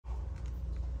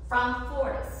From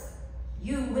Fortis,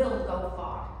 you will go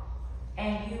far,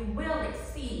 and you will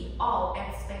exceed all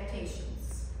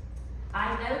expectations.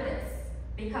 I know this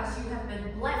because you have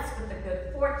been blessed with the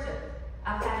good fortune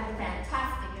of having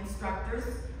fantastic instructors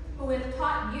who have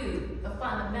taught you the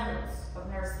fundamentals of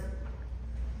nursing.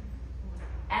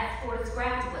 As Fortis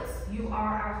graduates, you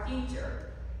are our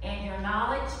future, and your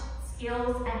knowledge,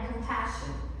 skills, and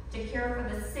compassion to care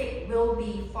for the sick will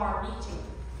be far-reaching.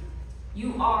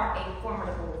 You are a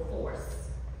formidable force.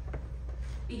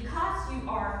 Because you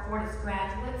are Fortis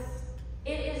graduates,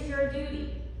 it is your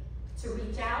duty to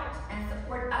reach out and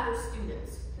support other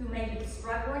students who may be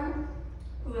struggling,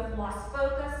 who have lost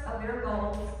focus of their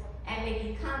goals, and may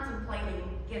be contemplating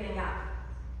giving up.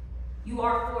 You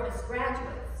are Fortis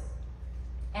graduates,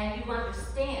 and you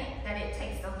understand that it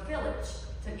takes a village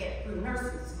to get through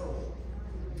nursing school.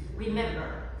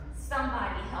 Remember,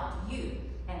 somebody helped you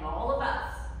and all of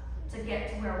us to get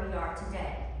to where we are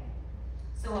today.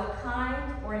 So a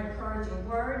kind or encouraging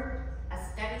word, a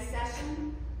study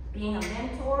session, being a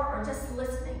mentor, or just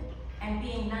listening and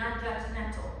being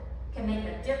non-judgmental can make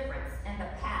a difference in the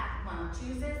path one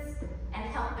chooses and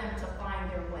help them to find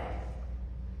their way.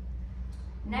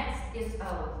 Next is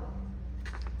O.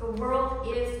 The world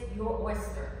is your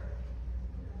oyster.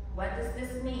 What does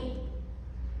this mean?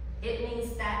 It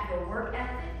means that your work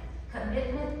ethic,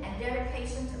 commitment, and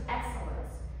dedication to excellence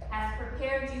has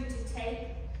prepared you to take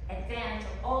advantage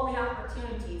of all the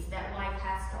opportunities that life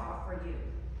has to offer you.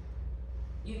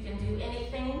 You can do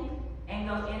anything and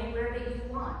go anywhere that you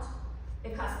want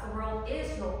because the world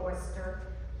is your oyster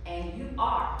and you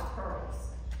are the pearls.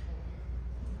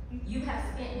 You have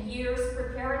spent years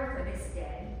preparing for this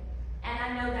day, and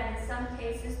I know that in some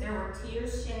cases there were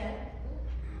tears shed,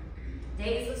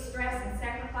 days of stress and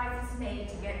sacrifices made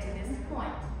to get to this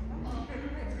point.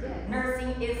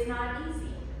 Nursing is not easy.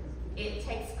 It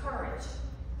takes courage,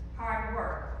 hard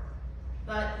work,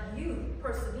 but you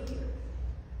persevered.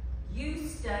 You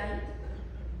studied.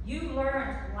 You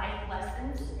learned life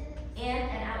lessons in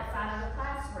and outside of the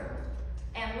classroom.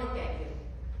 And look at you,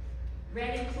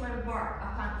 ready to embark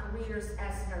upon careers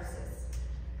as nurses.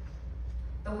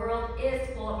 The world is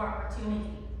full of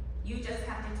opportunity. You just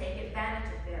have to take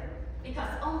advantage of them because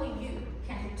only you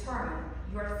can determine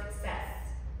your success.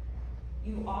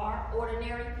 You are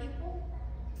ordinary people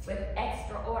with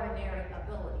extraordinary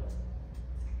ability.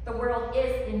 The world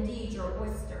is indeed your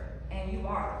oyster, and you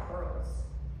are the pearls.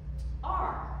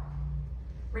 R,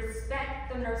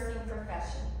 respect the nursing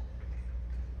profession.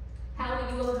 How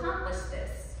do you accomplish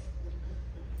this?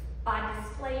 By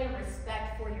displaying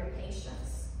respect for your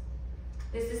patients.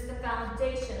 This is the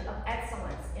foundation of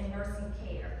excellence in nursing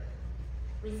care.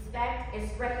 Respect is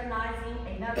recognizing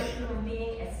another human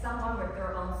being as someone with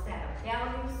their own set of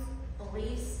values,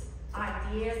 beliefs,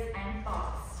 ideas, and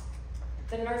thoughts.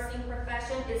 The nursing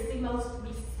profession is the most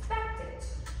respected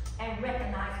and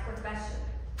recognized profession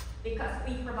because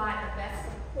we provide the best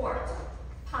support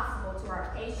possible to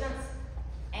our patients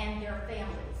and their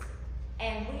families,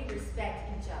 and we respect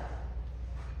each other.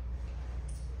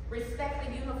 Respect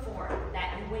the uniform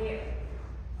that you wear.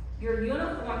 Your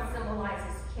uniform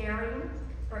symbolizes caring,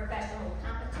 professional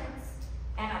competence,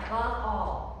 and above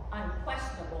all,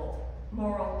 unquestionable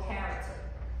moral character.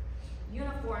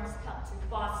 Uniforms help to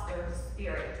foster the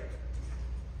spirit.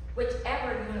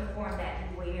 Whichever uniform that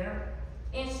you wear,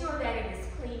 ensure that it is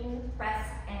clean,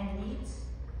 pressed, and neat.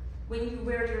 When you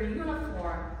wear your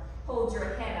uniform, hold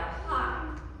your head up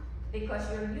high because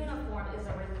your uniform is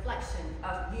a reflection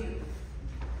of you.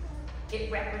 It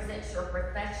represents your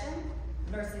profession,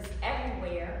 nurses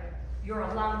everywhere, your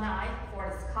alumni,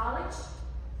 Fortis College.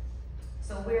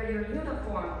 So wear your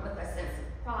uniform with a sense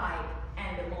of pride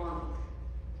and belonging.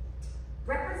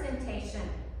 Representation.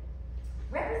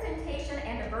 Representation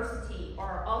and diversity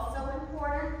are also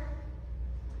important.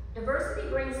 Diversity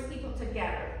brings people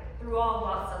together through all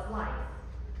walks of life,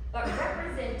 but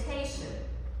representation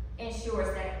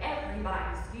ensures that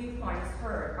everybody's viewpoint is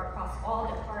heard across all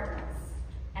departments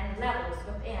and levels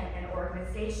within an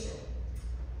organization.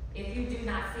 If you do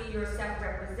not see yourself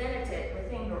represented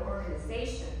within your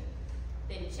organization,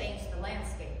 then change the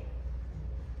landscape.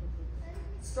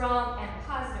 Strong and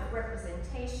positive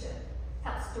representation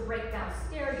helps to break down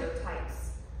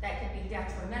stereotypes that can be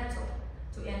detrimental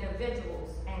to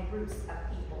individuals and groups of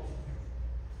people.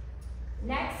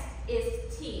 Next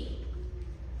is T.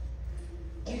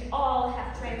 You all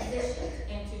have transitioned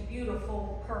into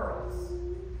beautiful pearls,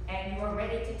 and you are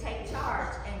ready to take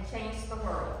charge and change the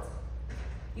world.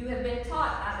 You have been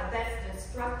taught by the best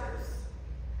instructors,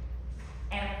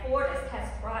 and Fortis has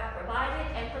provided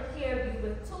and prepared you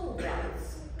with tool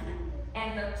belts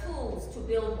and the tools to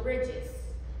build bridges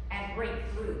and break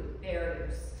through.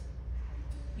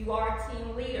 You are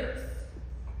team leaders.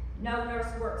 No nurse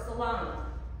works alone.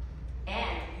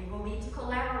 And you will need to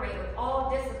collaborate with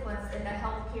all disciplines in the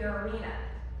healthcare arena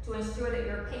to ensure that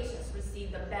your patients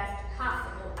receive the best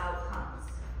possible outcomes.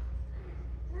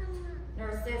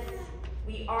 Nurses,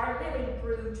 we are living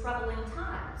through troubling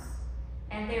times,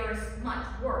 and there is much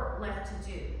work left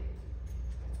to do.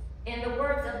 In the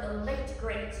words of the late,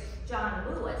 great John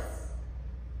Lewis,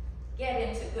 get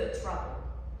into good trouble.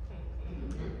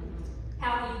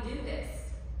 How do you do this?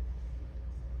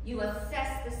 You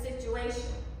assess the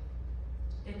situation,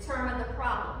 determine the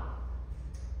problem,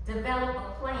 develop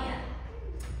a plan,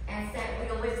 and set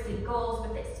realistic goals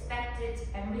with expected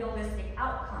and realistic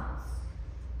outcomes.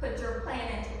 Put your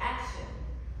plan into action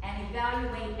and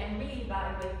evaluate and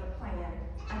reevaluate the plan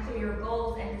until your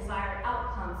goals and desired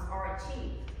outcomes are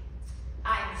achieved.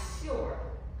 I'm sure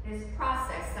this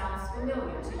process sounds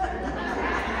familiar to you.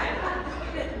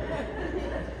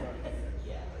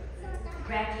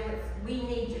 Graduates, we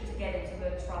need you to get into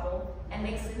good trouble and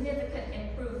make significant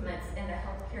improvements in the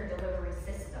healthcare delivery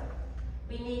system.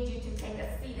 We need you to take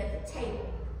a seat at the table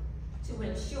to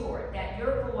ensure that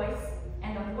your voice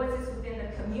and the voices within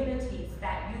the communities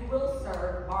that you will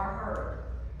serve are heard,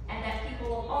 and that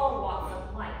people of all walks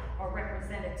of life are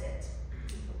represented.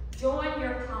 Join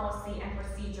your policy and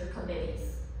procedure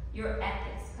committees, your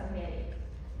ethics committee.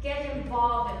 Get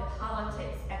involved in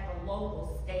politics at the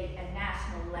local, state, and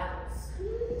national levels.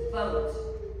 Vote.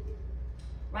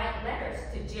 Write letters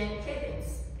to Jen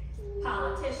Kibbins,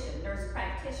 politician, nurse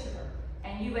practitioner,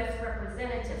 and U.S.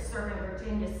 representative serving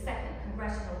Virginia's 2nd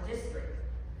Congressional District.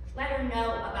 Let her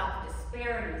know about the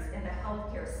disparities in the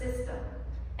healthcare system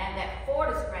and that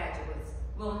Fortis graduates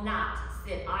will not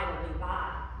sit idly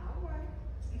by.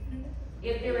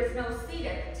 If there is no seat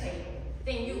at the table,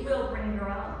 then you will bring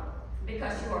your own,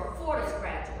 because you are Fortis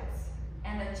graduates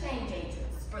and the change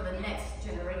agents for the next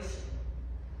generation.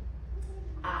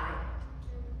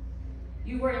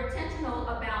 You were intentional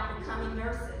about becoming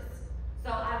nurses,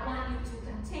 so I want you to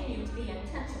continue to be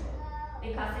intentional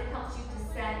because it helps you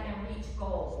to set and reach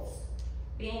goals.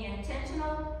 Being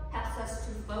intentional helps us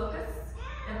to focus,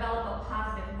 develop a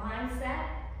positive mindset,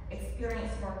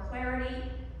 experience more clarity,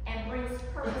 and brings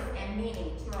purpose and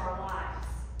meaning to our lives.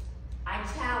 I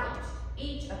challenge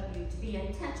each of you to be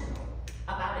intentional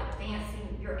about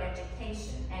advancing your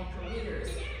education and careers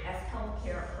as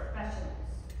healthcare professionals.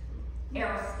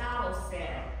 Aristotle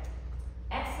said,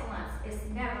 excellence is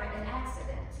never an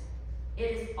accident. It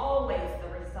is always the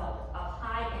result of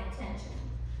high intention,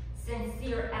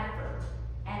 sincere effort,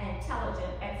 and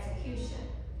intelligent execution.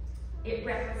 It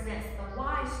represents the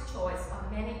wise choice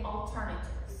of many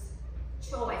alternatives.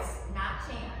 Choice, not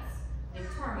chance,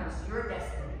 determines your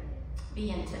destiny. Be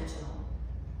intentional.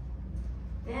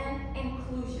 Then,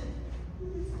 inclusion.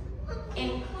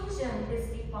 Inclusion is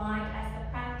defined as the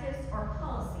practice or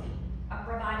policy of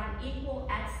providing equal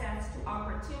access to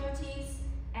opportunities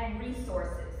and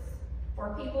resources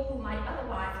for people who might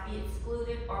otherwise be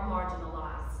excluded or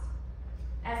marginalized.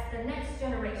 As the next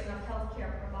generation of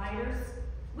healthcare providers,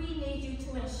 we need you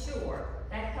to ensure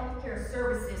that healthcare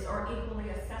services are equally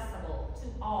accessible to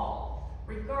all,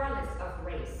 regardless of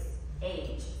race,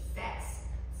 age, sex,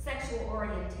 sexual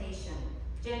orientation,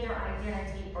 gender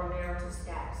identity, or marital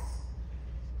status.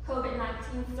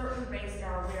 COVID-19 certainly raised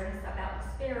our awareness about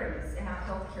disparities in our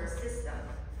healthcare system.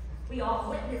 We all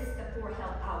witnessed the poor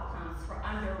health outcomes for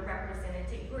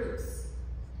underrepresented groups.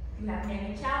 You have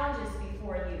many challenges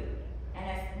before you, and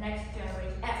as the next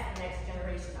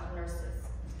generation of nurses.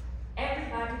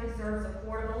 Everybody deserves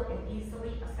affordable and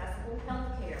easily accessible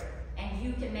health care, and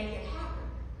you can make it happen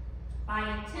by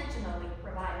intentionally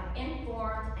providing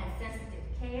informed and sensitive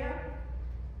care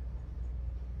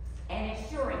and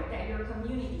ensuring that your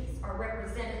communities are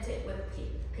represented with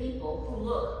people who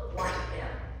look like them.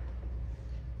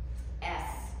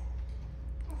 S.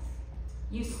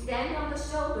 You stand on the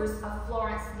shoulders of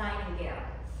Florence Nightingale.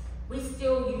 We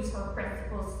still use her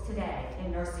principles today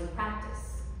in nursing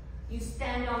practice. You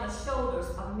stand on the shoulders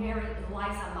of Mary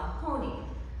Eliza Mahoney,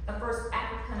 the first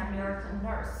African-American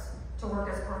nurse to work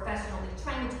as a professionally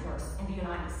trained nurse in the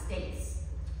United States.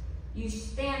 You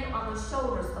stand on the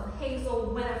shoulders of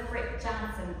Hazel Winifred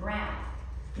Johnson Brown,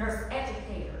 nurse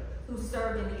educator who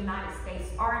served in the United States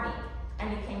Army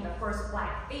and became the first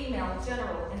Black female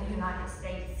general in the United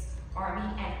States Army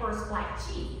and first Black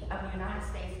chief of the United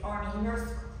States Army Nurse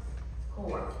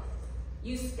Corps.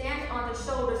 You stand on the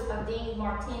shoulders of Dean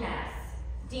Martinez,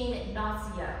 Dean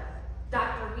Ignacio,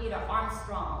 Dr. Rita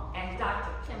Armstrong, and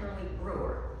Dr. Kimberly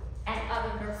Brewer, and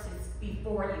other nurses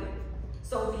before you.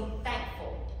 So be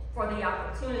thankful for the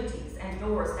opportunities and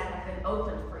doors that have been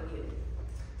opened for you.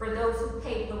 for those who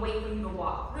paved the way for you to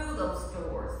walk through those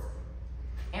doors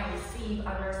and receive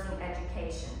a nursing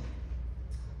education.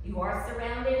 You are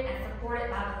surrounded and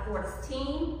supported by the Fortis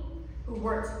team who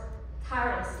worked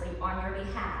tirelessly on your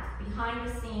behalf, behind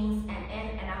the scenes and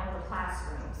in and out of the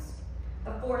classrooms.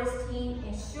 The Fortis team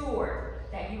ensured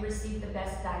that you received the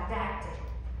best didactic,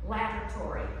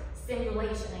 laboratory,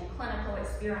 simulation, and clinical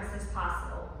experiences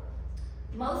possible.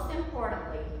 Most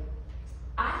importantly,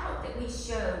 I hope that we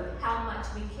showed how much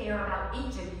we care about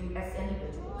each of you as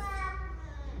individuals.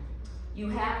 You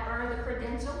have earned the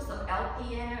credentials of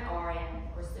LPN and RN,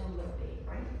 or soon will be,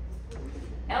 right?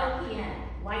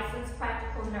 LPN, licensed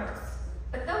practical nurse.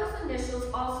 But those initials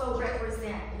also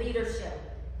represent leadership,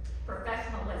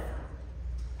 professionalism,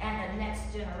 and the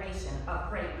next generation of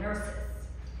great nurses.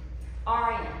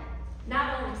 RN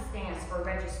not only stands for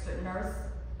registered nurse,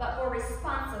 but for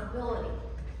responsibility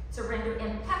to render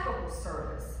impeccable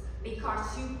service,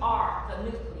 because you are the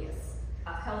nucleus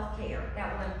of healthcare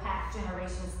that will impact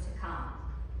generations to come.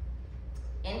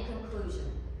 In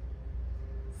conclusion,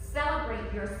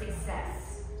 celebrate your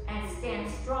success and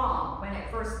stand strong when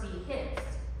adversity hits,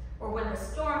 or when the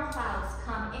storm clouds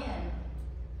come in.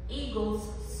 Eagles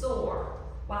soar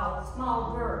while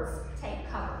small birds take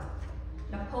cover.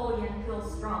 Napoleon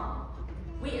feels strong.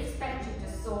 We expect you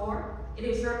to soar. It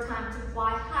is your time to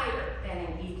fly higher than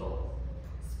an eagle.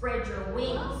 Spread your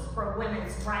wings for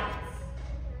women's rights.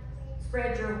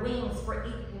 Spread your wings for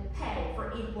equal pay,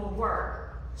 for equal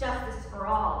work, justice for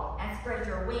all, and spread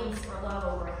your wings for love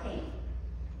over hate.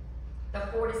 The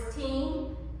Fortis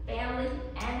team, family,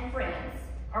 and friends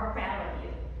are proud of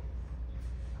you.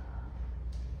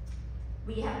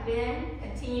 We have been,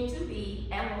 continue to be,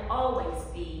 and will always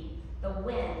be the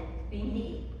wind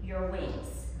beneath your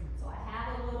wings. So I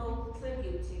have a little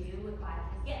tribute to you if I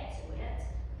can get to it.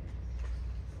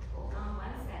 Hold on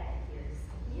one second here. Just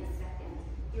give me a second.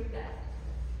 Here we go.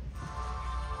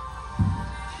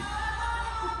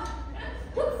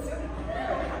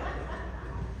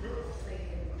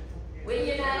 Will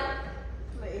you know?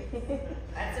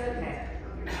 That's okay.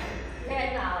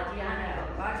 Technology, I know.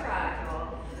 I tried,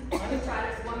 y'all. Let me try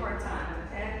this one more time,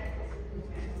 okay?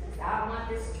 I want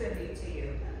this tribute to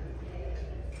you.